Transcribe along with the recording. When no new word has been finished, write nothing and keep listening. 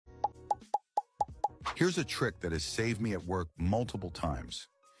Here's a trick that has saved me at work multiple times.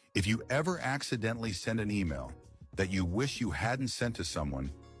 If you ever accidentally send an email that you wish you hadn't sent to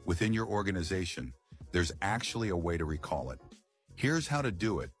someone within your organization, there's actually a way to recall it. Here's how to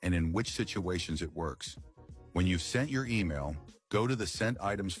do it and in which situations it works. When you've sent your email, go to the Sent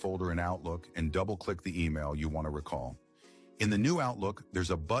Items folder in Outlook and double-click the email you want to recall. In the new Outlook,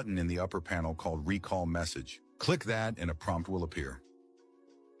 there's a button in the upper panel called Recall Message. Click that and a prompt will appear.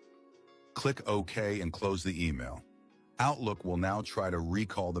 Click OK and close the email. Outlook will now try to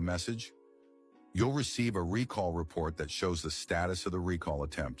recall the message. You'll receive a recall report that shows the status of the recall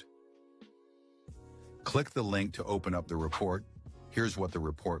attempt. Click the link to open up the report. Here's what the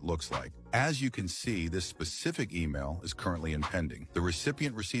report looks like. As you can see, this specific email is currently in pending. The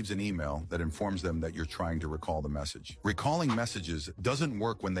recipient receives an email that informs them that you're trying to recall the message. Recalling messages doesn't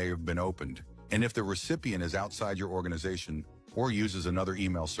work when they have been opened, and if the recipient is outside your organization or uses another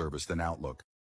email service than Outlook,